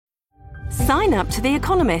Sign up to The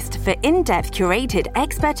Economist for in-depth curated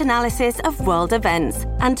expert analysis of world events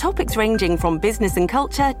and topics ranging from business and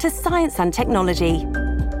culture to science and technology.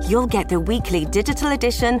 You'll get the weekly digital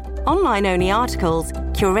edition, online-only articles,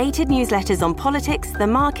 curated newsletters on politics, the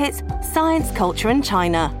markets, science, culture and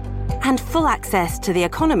China, and full access to The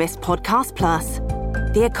Economist Podcast Plus.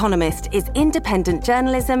 The Economist is independent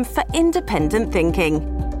journalism for independent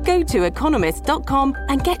thinking. Go to economist.com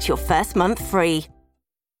and get your first month free.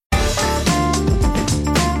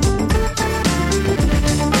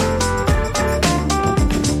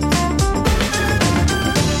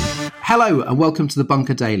 Hello and welcome to the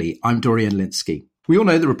Bunker Daily. I'm Dorian Lynskey. We all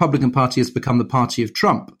know the Republican Party has become the party of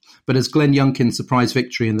Trump, but as Glenn Youngkin's surprise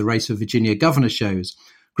victory in the race for Virginia governor shows,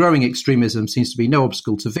 growing extremism seems to be no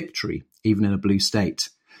obstacle to victory, even in a blue state.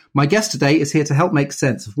 My guest today is here to help make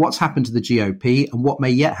sense of what's happened to the GOP and what may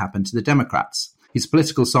yet happen to the Democrats. He's a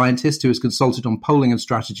political scientist who has consulted on polling and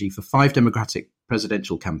strategy for 5 Democratic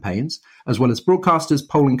presidential campaigns, as well as broadcasters,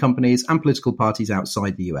 polling companies, and political parties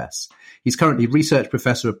outside the US. He's currently research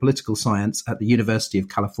professor of political science at the University of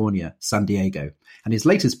California, San Diego. And his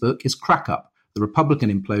latest book is Crack Up, The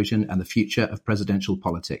Republican Implosion and the Future of Presidential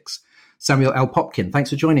Politics. Samuel L. Popkin, thanks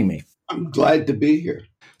for joining me. I'm glad to be here.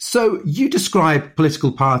 So you describe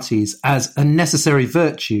political parties as a necessary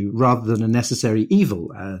virtue rather than a necessary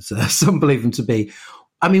evil, as some believe them to be.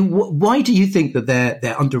 I mean, why do you think that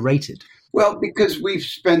they're underrated? Well, because we've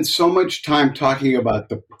spent so much time talking about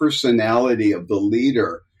the personality of the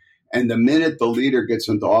leader. And the minute the leader gets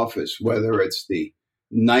into office, whether it's the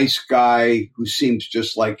nice guy who seems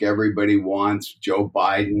just like everybody wants, Joe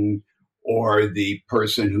Biden, or the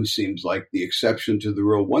person who seems like the exception to the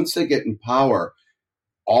rule, once they get in power,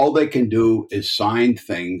 all they can do is sign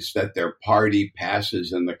things that their party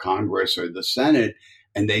passes in the Congress or the Senate,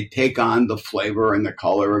 and they take on the flavor and the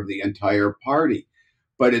color of the entire party.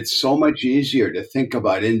 But it's so much easier to think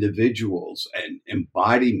about individuals and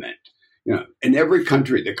embodiment. You know, in every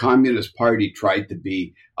country, the Communist Party tried to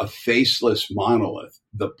be a faceless monolith,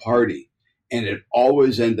 the party. And it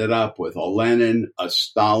always ended up with a Lenin, a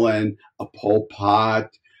Stalin, a Pol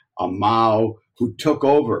Pot, a Mao, who took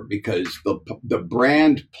over because the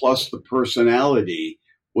brand plus the personality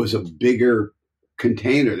was a bigger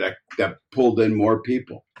container that pulled in more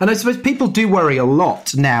people. And I suppose people do worry a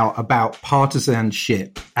lot now about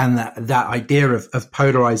partisanship and that idea of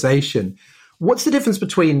polarization. What's the difference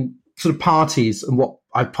between sort of parties and what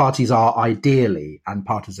parties are ideally and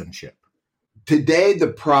partisanship? Today, the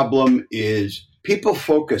problem is people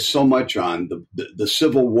focus so much on the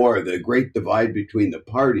Civil War, the great divide between the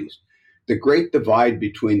parties. The great divide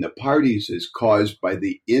between the parties is caused by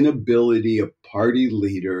the inability of party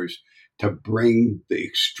leaders to bring the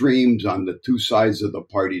extremes on the two sides of the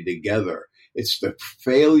party together. It's the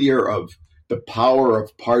failure of the power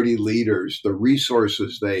of party leaders, the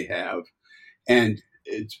resources they have. And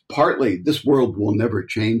it's partly this world will never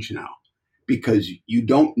change now because you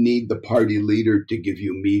don't need the party leader to give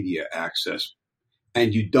you media access.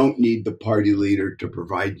 And you don't need the party leader to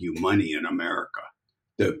provide you money in America.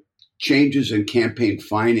 The changes in campaign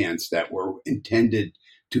finance that were intended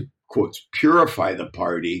to, quote, purify the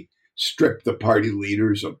party, strip the party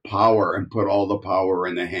leaders of power and put all the power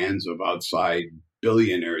in the hands of outside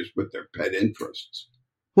billionaires with their pet interests.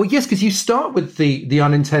 Well, yes, because you start with the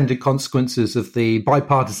unintended consequences of the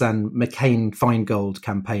bipartisan McCain-Feingold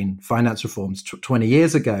campaign finance reforms 20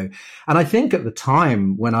 years ago. And I think at the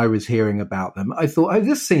time when I was hearing about them, I thought, oh,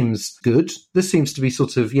 this seems good. This seems to be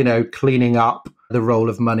sort of, cleaning up the role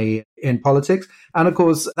of money in politics. And of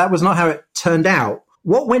course, that was not how it turned out.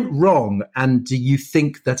 What went wrong? And do you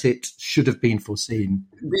think that it should have been foreseen?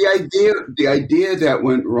 The idea that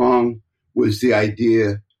went wrong was the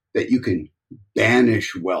idea that you can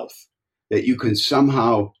banish wealth, that you can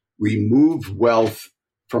somehow remove wealth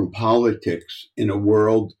from politics in a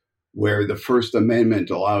world where the First Amendment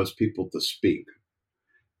allows people to speak.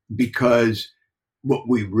 Because what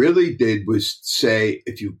we really did was say,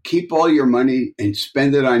 if you keep all your money and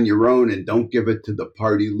spend it on your own and don't give it to the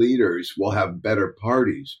party leaders, we'll have better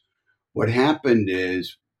parties. What happened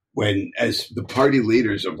is when, as the party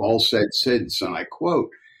leaders have all said since, and I quote,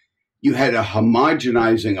 you had a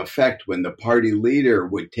homogenizing effect when the party leader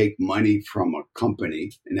would take money from a company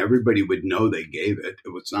and everybody would know they gave it.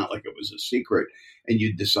 It was not like it was a secret. And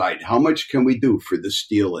you'd decide, how much can we do for the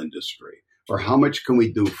steel industry? Or how much can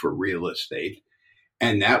we do for real estate?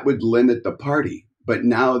 And that would limit the party. But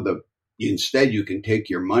now instead you can take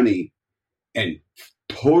your money and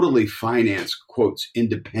totally finance, quotes,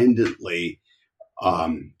 independently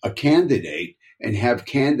a candidate and have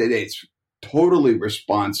candidates totally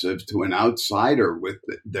responsive to an outsider with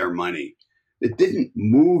their money. It didn't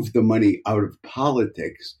move the money out of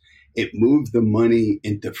politics. It moved the money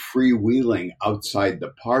into freewheeling outside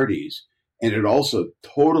the parties. And it also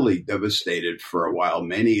totally devastated for a while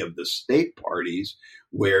many of the state parties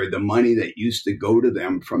where the money that used to go to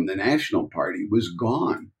them from the National Party was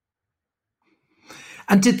gone.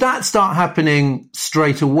 And did that start happening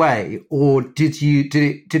straight away, or did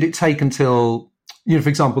it take until, for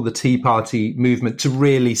example, the Tea Party movement to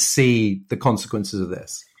really see the consequences of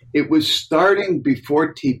this? It was starting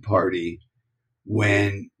before Tea Party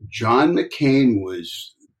when John McCain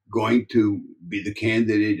was going to be the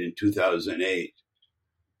candidate in 2008.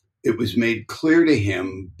 It was made clear to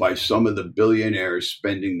him by some of the billionaires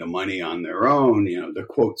spending the money on their own, the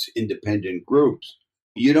quotes, independent groups.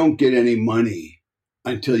 You don't get any money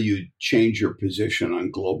until you change your position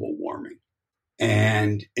on global warming.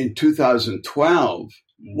 And in 2012,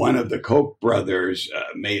 one of the Koch brothers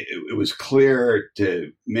it was clear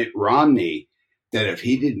to Mitt Romney that if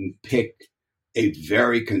he didn't pick a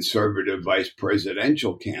very conservative vice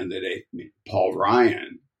presidential candidate, Paul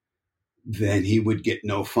Ryan, then he would get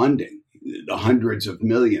no funding. The hundreds of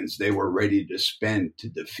millions they were ready to spend to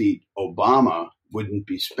defeat Obama wouldn't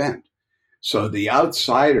be spent. So the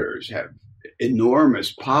outsiders have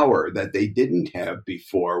enormous power that they didn't have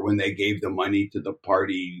before when they gave the money to the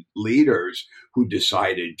party leaders who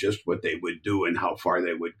decided just what they would do and how far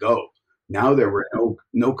they would go. Now there were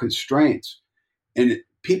no constraints. And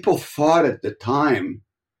people thought at the time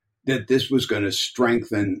that this was going to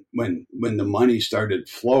strengthen when the money started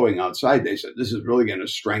flowing outside. They said, this is really going to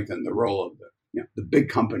strengthen the role of the big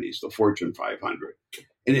companies, the Fortune 500.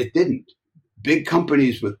 And it didn't. Big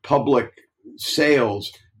companies with public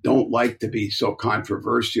sales don't like to be so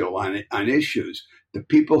controversial on issues. The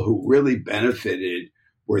people who really benefited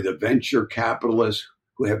were the venture capitalists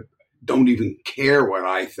who don't even care what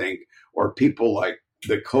I think, or people like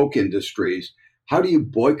the Koch industries. How do you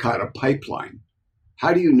boycott a pipeline?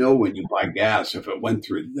 How do you know when you buy gas if it went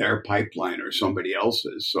through their pipeline or somebody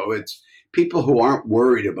else's? So it's people who aren't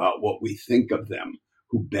worried about what we think of them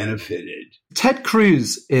who benefited. Ted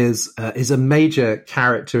Cruz is a major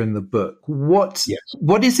character in the book. What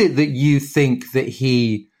is it that you think that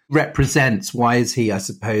he represents? Why is he, I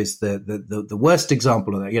suppose, the worst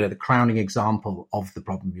example of that, the crowning example of the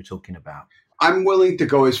problem you're talking about? I'm willing to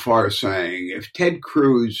go as far as saying if Ted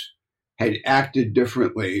Cruz had acted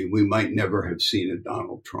differently, we might never have seen a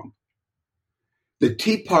Donald Trump. The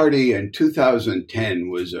Tea Party in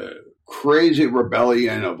 2010 was a crazy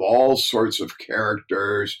rebellion of all sorts of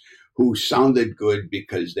characters who sounded good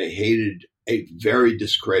because they hated a very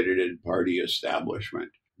discredited party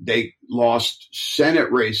establishment. They lost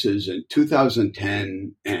Senate races in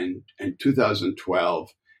 2010 and 2012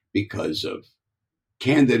 because of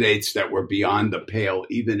candidates that were beyond the pale,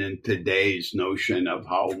 even in today's notion of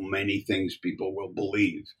how many things people will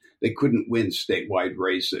believe. They couldn't win statewide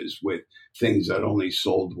races with things that only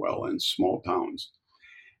sold well in small towns.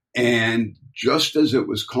 And just as it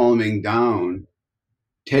was calming down,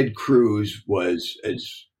 Ted Cruz was,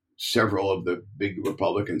 as several of the big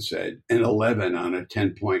Republicans said, an 11 on a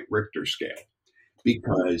 10-point Richter scale,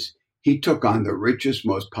 because he took on the richest,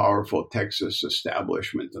 most powerful Texas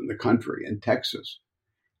establishment in the country, in Texas,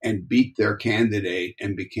 and beat their candidate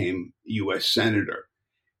and became U.S. Senator.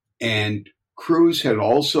 And Cruz had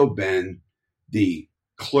also been the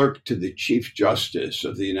clerk to the Chief Justice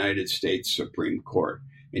of the United States Supreme Court.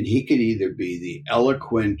 And he could either be the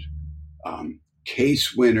eloquent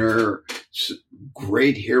case winner,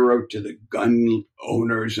 great hero to the gun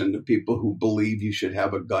owners and the people who believe you should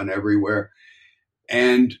have a gun everywhere.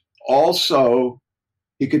 And also,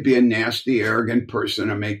 he could be a nasty, arrogant person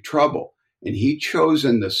and make trouble. And he chose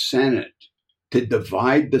in the Senate to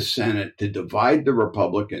divide the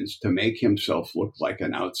Republicans, to make himself look like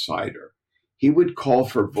an outsider. He would call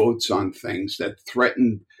for votes on things that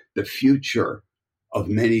threatened the future of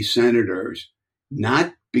many senators,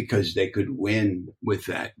 not because they could win with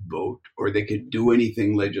that vote or they could do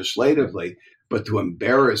anything legislatively, but to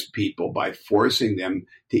embarrass people by forcing them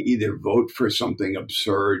to either vote for something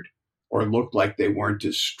absurd or look like they weren't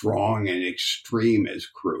as strong and extreme as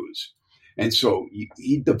Cruz. And so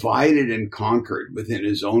he divided and conquered within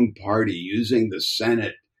his own party, using the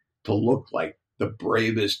Senate to look like the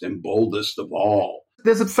bravest and boldest of all.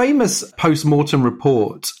 There's a famous post-mortem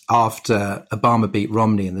report after Obama beat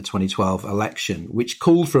Romney in the 2012 election, which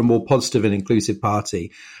called for a more positive and inclusive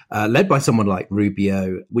party, led by someone like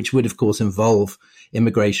Rubio, which would, of course, involve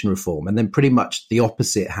immigration reform. And then pretty much the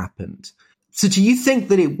opposite happened. So do you think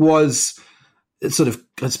that it was sort of,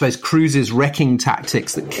 I suppose, Cruz's wrecking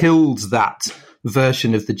tactics that killed that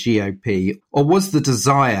version of the GOP? Or was the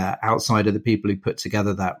desire outside of the people who put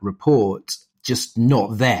together that report just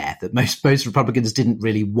not there, that most Republicans didn't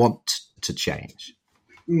really want to change?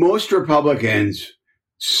 Most Republicans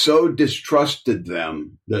so distrusted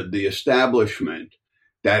them, the establishment,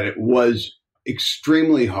 that it was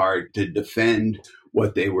extremely hard to defend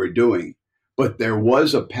what they were doing. But there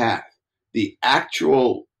was a path. The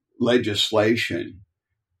actual legislation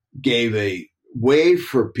gave a way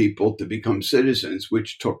for people to become citizens,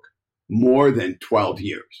 which took more than 12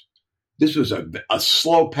 years. This was a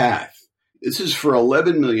slow path. This is for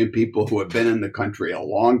 11 million people who have been in the country a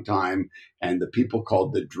long time, and the people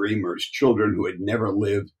called the Dreamers, children who had never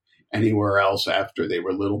lived anywhere else after they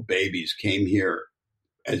were little babies, came here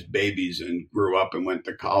as babies and grew up and went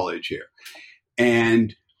to college here.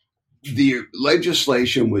 And the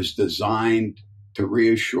legislation was designed to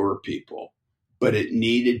reassure people, but it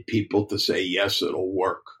needed people to say, yes, it'll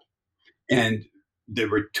work. And there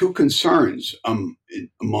were two concerns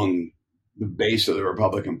among the base of the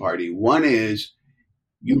Republican Party. One is,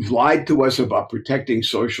 you've lied to us about protecting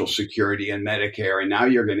Social Security and Medicare, and now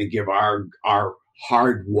you're going to give our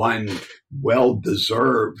hard-won,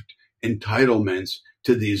 well-deserved entitlements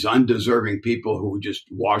to these undeserving people who just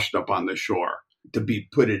washed up on the shore. To be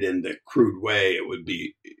put it in the crude way, it would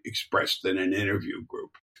be expressed in an interview group.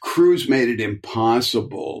 Cruz made it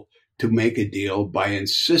impossible to make a deal by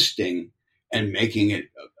insisting and making it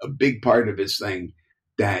a big part of his thing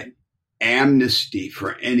that amnesty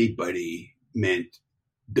for anybody meant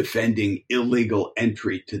defending illegal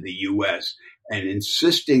entry to the U.S. and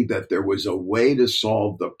insisting that there was a way to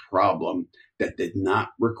solve the problem that did not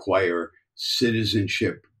require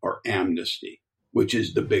citizenship or amnesty, which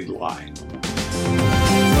is the big lie.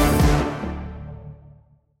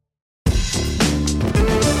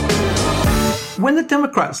 When the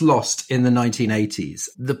Democrats lost in the 1980s,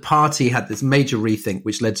 the party had this major rethink,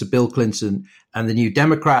 which led to Bill Clinton and the New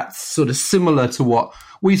Democrats, sort of similar to what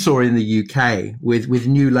we saw in the UK with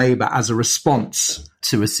New Labour as a response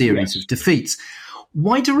to a series of defeats.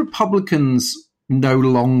 Why do Republicans no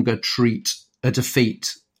longer treat a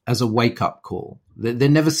defeat as a wake-up call? There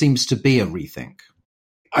never seems to be a rethink.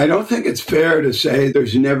 I don't think it's fair to say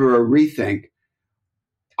there's never a rethink.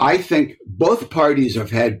 I think both parties have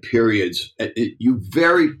had periods. You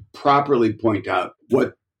very properly point out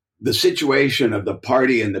what the situation of the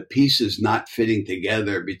party and the pieces not fitting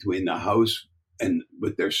together between the House and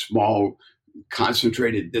with their small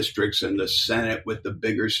concentrated districts and the Senate with the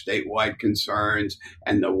bigger statewide concerns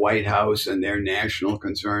and the White House and their national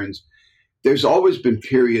concerns. There's always been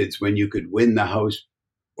periods when you could win the House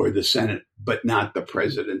or the Senate, but not the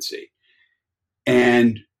presidency.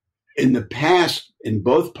 And in the past, in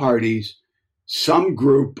both parties, some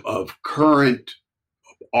group of current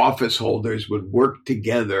office holders would work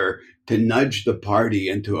together to nudge the party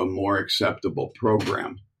into a more acceptable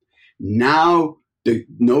program. Now,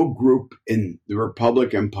 no group in the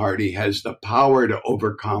Republican Party has the power to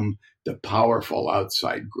overcome the powerful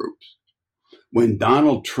outside groups. When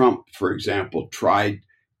Donald Trump, for example, tried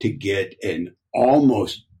to get an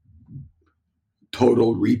almost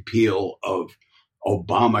total repeal of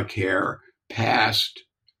Obamacare passed,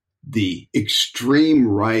 the extreme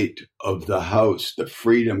right of the House, the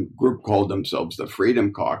Freedom group called themselves the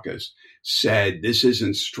Freedom Caucus, said this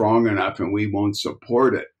isn't strong enough and we won't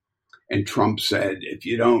support it. And Trump said, if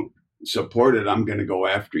you don't support it, I'm going to go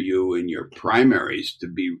after you in your primaries to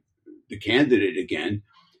be the candidate again.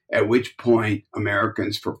 At which point,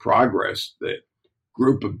 Americans for Progress, the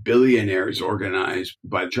group of billionaires organized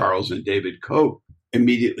by Charles and David Koch,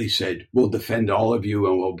 immediately said, we'll defend all of you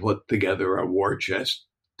and we'll put together a war chest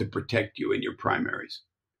to protect you in your primaries,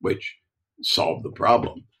 which solved the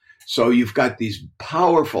problem. So you've got these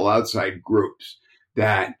powerful outside groups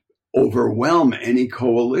that overwhelm any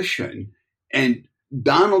coalition. And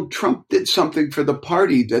Donald Trump did something for the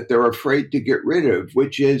party that they're afraid to get rid of,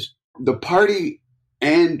 which is the party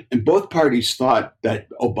and both parties thought that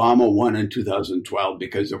Obama won in 2012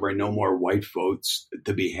 because there were no more white votes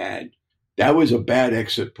to be had. That was a bad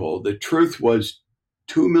exit poll. The truth was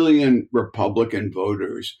 2 million Republican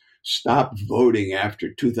voters stopped voting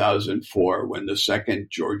after 2004 when the second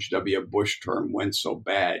George W. Bush term went so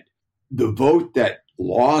bad. The vote that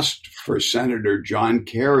lost for Senator John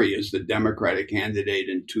Kerry as the Democratic candidate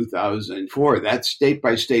in 2004, that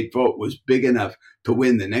state-by-state vote was big enough to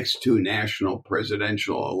win the next two national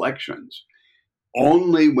presidential elections.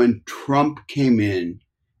 Only when Trump came in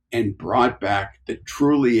and brought back the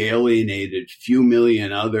truly alienated few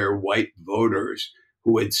million other white voters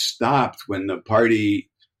who had stopped when the party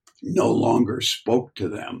no longer spoke to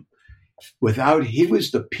them. He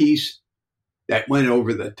was the piece that went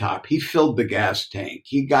over the top. He filled the gas tank.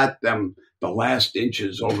 He got them the last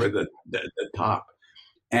inches over the top.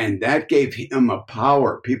 And that gave him a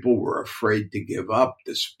power people were afraid to give up,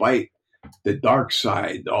 despite the dark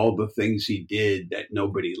side, all the things he did that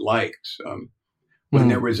nobody likes. When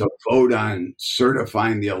there was a vote on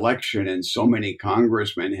certifying the election and so many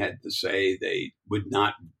congressmen had to say they would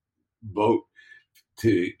not vote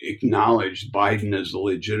to acknowledge Biden as the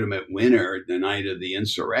legitimate winner the night of the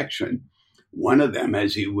insurrection, one of them,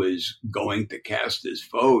 as he was going to cast his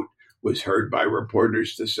vote, was heard by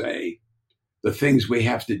reporters to say, the things we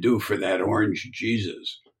have to do for that orange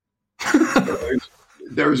Jesus.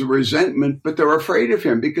 There's a resentment, but they're afraid of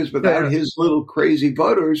him because without his little crazy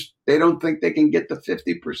voters, they don't think they can get to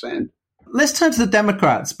 50%. Let's turn to the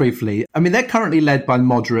Democrats briefly. I mean, they're currently led by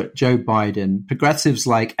moderate Joe Biden. Progressives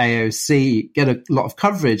like AOC get a lot of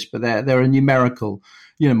coverage, but they're a numerical,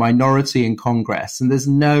 minority in Congress, and there's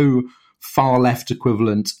no far left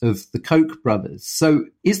equivalent of the Koch brothers. So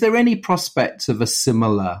is there any prospect of a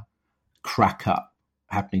similar crack up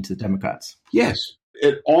happening to the Democrats? Yes,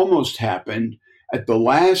 it almost happened. At the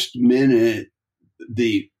last minute,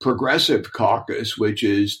 the Progressive Caucus, which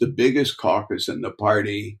is the biggest caucus in the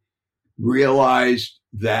party, realized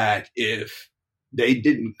that if they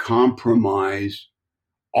didn't compromise,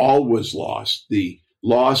 all was lost. The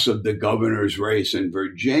loss of the governor's race in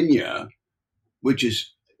Virginia, which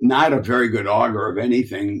is not a very good augur of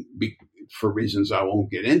anything for reasons I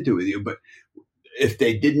won't get into with you, but if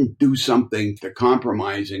they didn't do something to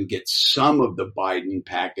compromise and get some of the Biden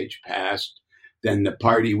package passed, then the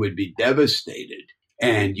party would be devastated.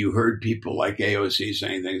 And you heard people like AOC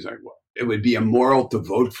saying things like, well, it would be immoral to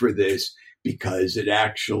vote for this because it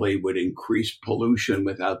actually would increase pollution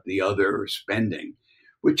without the other spending,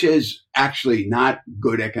 which is actually not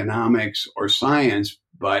good economics or science,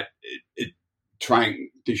 but it trying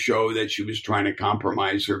to show that she was trying to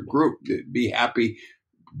compromise her group, to be happy,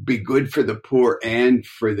 be good for the poor and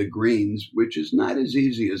for the Greens, which is not as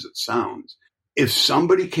easy as it sounds. If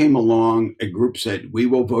somebody came along, a group said, we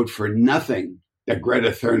will vote for nothing that Greta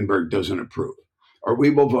Thunberg doesn't approve, or we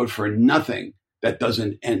will vote for nothing that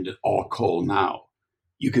doesn't end all coal now,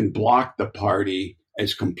 you can block the party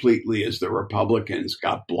as completely as the Republicans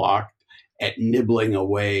got blocked at nibbling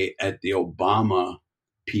away at the Obama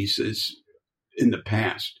pieces in the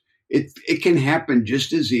past. It can happen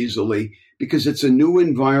just as easily because it's a new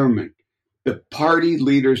environment. The party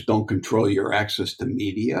leaders don't control your access to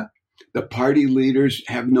media. The party leaders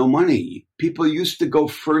have no money. People used to go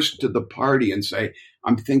first to the party and say,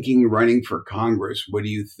 I'm thinking of running for Congress. What do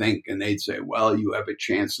you think? And they'd say, well, you have a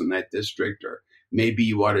chance in that district, or maybe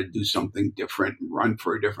you ought to do something different and run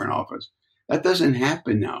for a different office. That doesn't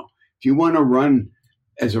happen now. If you want to run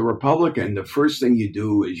as a Republican, the first thing you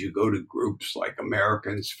do is you go to groups like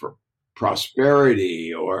Americans for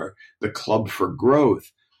Prosperity or the Club for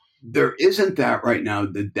Growth. There isn't that right now.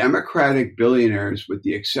 The Democratic billionaires, with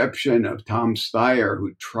the exception of Tom Steyer,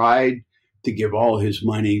 who tried to give all his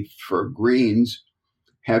money for Greens,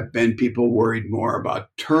 have been people worried more about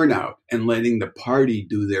turnout and letting the party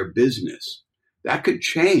do their business. That could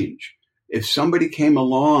change. If somebody came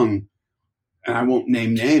along, and I won't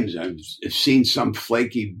name names, I've seen some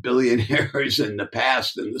flaky billionaires in the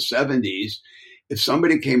past, in the 70s. If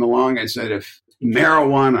somebody came along and said, if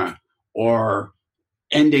marijuana or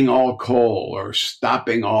ending all coal or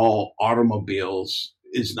stopping all automobiles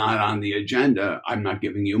is not on the agenda, I'm not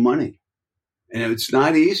giving you money. And it's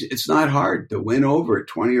not easy. It's not hard to win over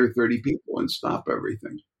 20 or 30 people and stop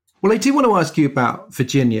everything. Well, I do want to ask you about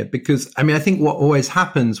Virginia, because, I think what always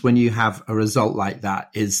happens when you have a result like that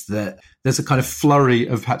is that there's a kind of flurry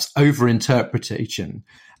of perhaps overinterpretation.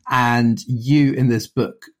 And you, in this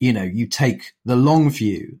book, you take the long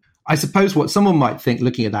view. I suppose what someone might think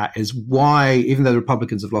looking at that is why, even though the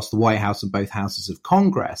Republicans have lost the White House and both houses of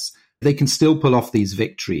Congress, they can still pull off these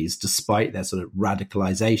victories despite their sort of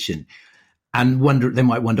radicalization, and they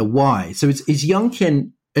might wonder why. So is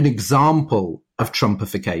Youngkin an example of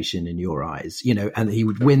Trumpification in your eyes? And he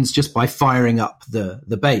wins just by firing up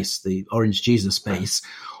the base, the Orange Jesus base,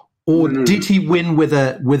 or did he win with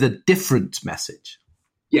a different message?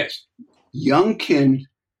 Yes. Youngkin,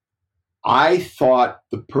 I thought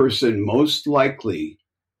the person most likely,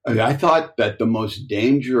 I thought that the most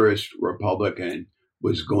dangerous Republican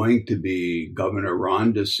was going to be Governor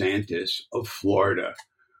Ron DeSantis of Florida,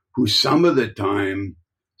 who some of the time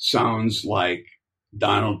sounds like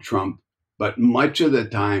Donald Trump, but much of the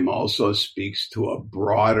time also speaks to a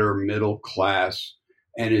broader middle class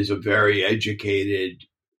and is a very educated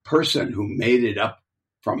person who made it up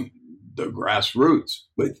from the grassroots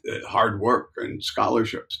with hard work and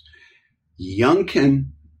scholarships. Youngkin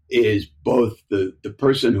is both the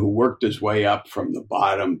person who worked his way up from the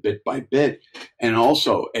bottom bit by bit, and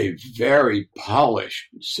also a very polished,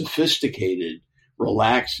 sophisticated,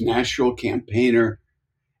 relaxed national campaigner.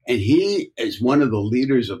 And he is one of the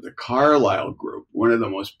leaders of the Carlyle Group, one of the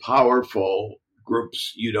most powerful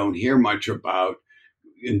groups you don't hear much about,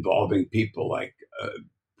 involving people like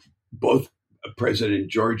both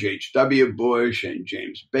President George H.W. Bush and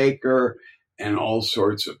James Baker and all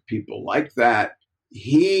sorts of people like that.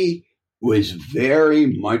 He was very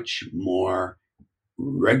much more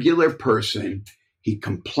regular person. He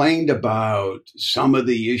complained about some of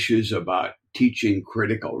the issues about teaching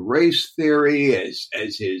critical race theory as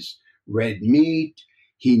his red meat.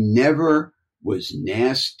 He never was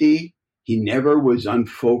nasty. He never was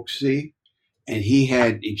unfolksy. And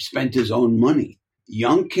he spent his own money.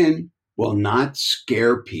 Youngkin will not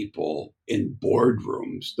scare people in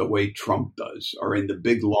boardrooms the way Trump does or in the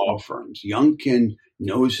big law firms. Youngkin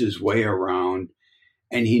knows his way around,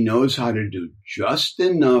 and he knows how to do just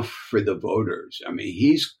enough for the voters. I mean,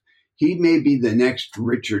 he may be the next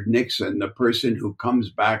Richard Nixon, the person who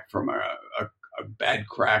comes back from a bad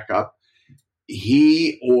crack up.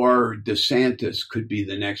 He or DeSantis could be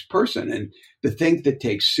the next person. And the thing to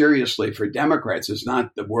take seriously for Democrats is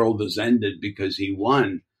not the world has ended because he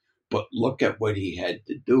won, but look at what he had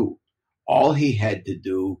to do. All he had to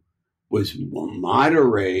do was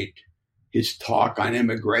moderate his talk on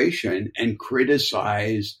immigration and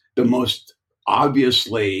criticize the most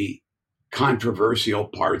obviously controversial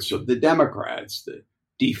parts of the Democrats, the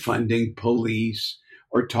defunding police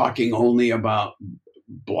or talking only about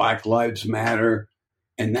Black Lives Matter.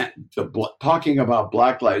 And that talking about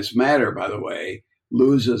Black Lives Matter, by the way,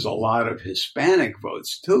 loses a lot of Hispanic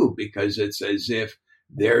votes too, because it's as if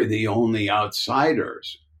they're the only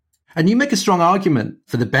outsiders. And you make a strong argument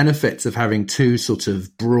for the benefits of having two sort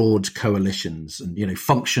of broad coalitions and,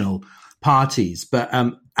 functional parties. But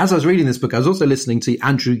as I was reading this book, I was also listening to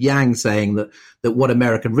Andrew Yang saying that what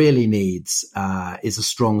America really needs is a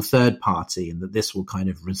strong third party, and that this will kind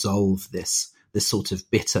of resolve this sort of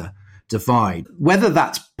bitter divide. Whether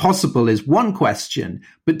that's possible is one question,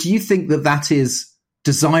 but do you think that is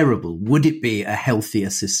desirable? Would it be a healthier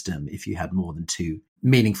system if you had more than two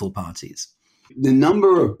meaningful parties? The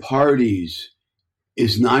number of parties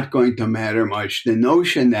is not going to matter much. The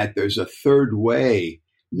notion that there's a third way,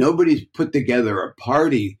 nobody's put together a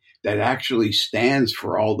party that actually stands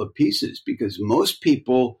for all the pieces, because most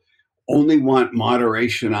people only want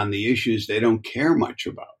moderation on the issues they don't care much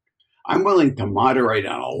about. I'm willing to moderate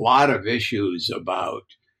on a lot of issues about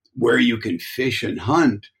where you can fish and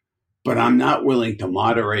hunt, but I'm not willing to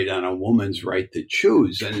moderate on a woman's right to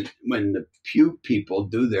choose. And when the Pew people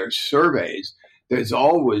do their surveys, there's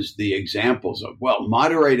always the examples of, well,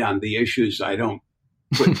 moderate on the issues I don't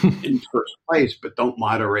put in first place, but don't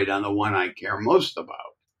moderate on the one I care most about.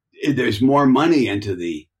 There's more money into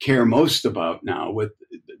the care most about now with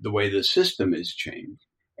the way the system is changed.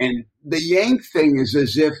 And the Yang thing is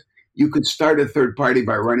as if you could start a third party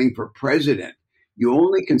by running for president. You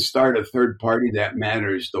only can start a third party that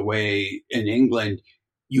matters the way in England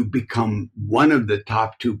you become one of the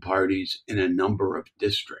top two parties in a number of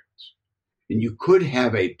districts. And you could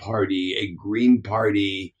have a party, a Green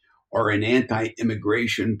Party or an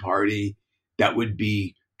anti-immigration party that would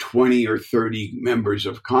be 20 or 30 members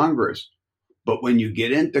of Congress. But when you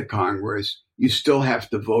get into Congress, you still have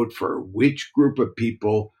to vote for which group of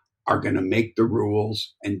people are going to make the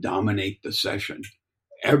rules and dominate the session.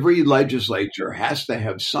 Every legislature has to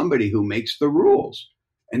have somebody who makes the rules.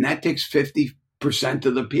 And that takes 50%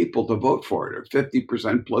 of the people to vote for it, or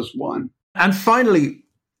 50% plus one. And finally,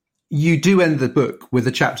 you do end the book with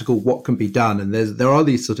a chapter called What Can Be Done? And there are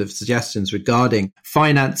these sort of suggestions regarding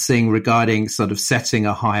financing, regarding sort of setting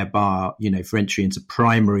a higher bar, for entry into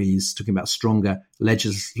primaries, talking about stronger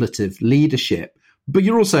legislative leadership. But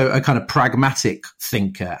you're also a kind of pragmatic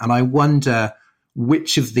thinker. And I wonder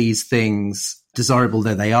which of these things, desirable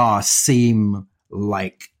though they are, seem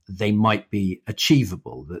like they might be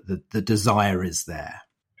achievable, that the desire is there.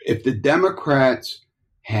 If the Democrats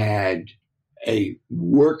had a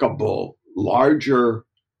workable, larger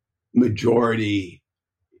majority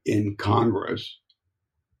in Congress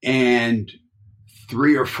and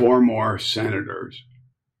 3 or 4 more senators,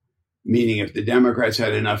 meaning if the Democrats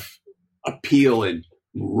had enough appeal in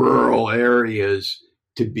rural areas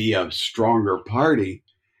to be a stronger party,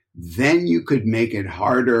 then you could make it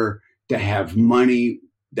harder to have money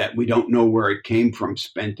that we don't know where it came from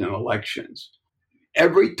spent in elections.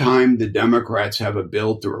 Every time the Democrats have a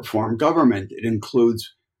bill to reform government, it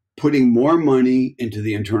includes putting more money into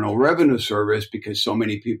the Internal Revenue Service because so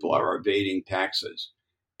many people are evading taxes.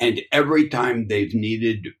 And every time they've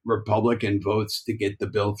needed Republican votes to get the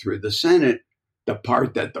bill through the Senate, the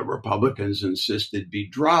part that the Republicans insisted be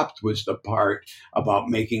dropped was the part about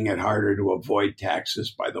making it harder to avoid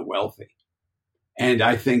taxes by the wealthy. And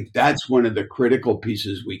I think that's one of the critical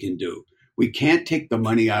pieces we can do. We can't take the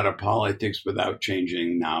money out of politics without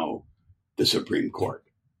changing now the Supreme Court.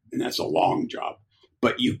 And that's a long job.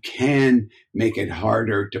 But you can make it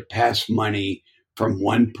harder to pass money from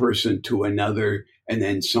one person to another, and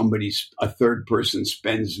then a third person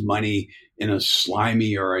spends money in a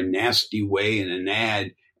slimy or a nasty way in an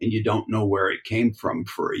ad, and you don't know where it came from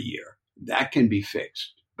for a year. That can be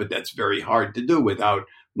fixed, but that's very hard to do without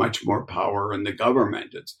much more power in the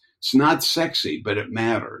government. It's not sexy, but it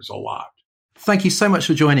matters a lot. Thank you so much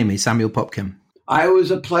for joining me, Samuel Popkin. It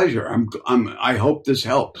was a pleasure. I hope this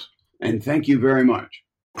helps, and thank you very much.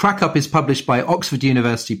 Crack Up is published by Oxford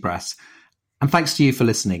University Press. And thanks to you for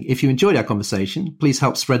listening. If you enjoyed our conversation, please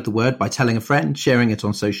help spread the word by telling a friend, sharing it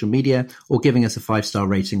on social media, or giving us a 5-star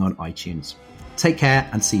rating on iTunes. Take care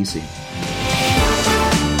and see you soon.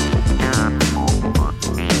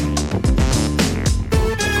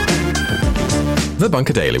 The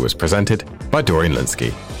Bunker Daily was presented by Dorian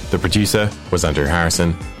Lynskey. The producer was Andrew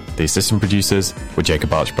Harrison. The assistant producers were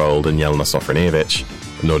Jacob Archbold and Jelena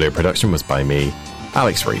Sofronievich. And audio production was by me,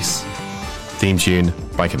 Alex Rees. Theme tune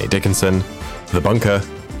by Kenny Dickinson. The Bunker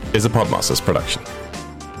is a Podmasters production.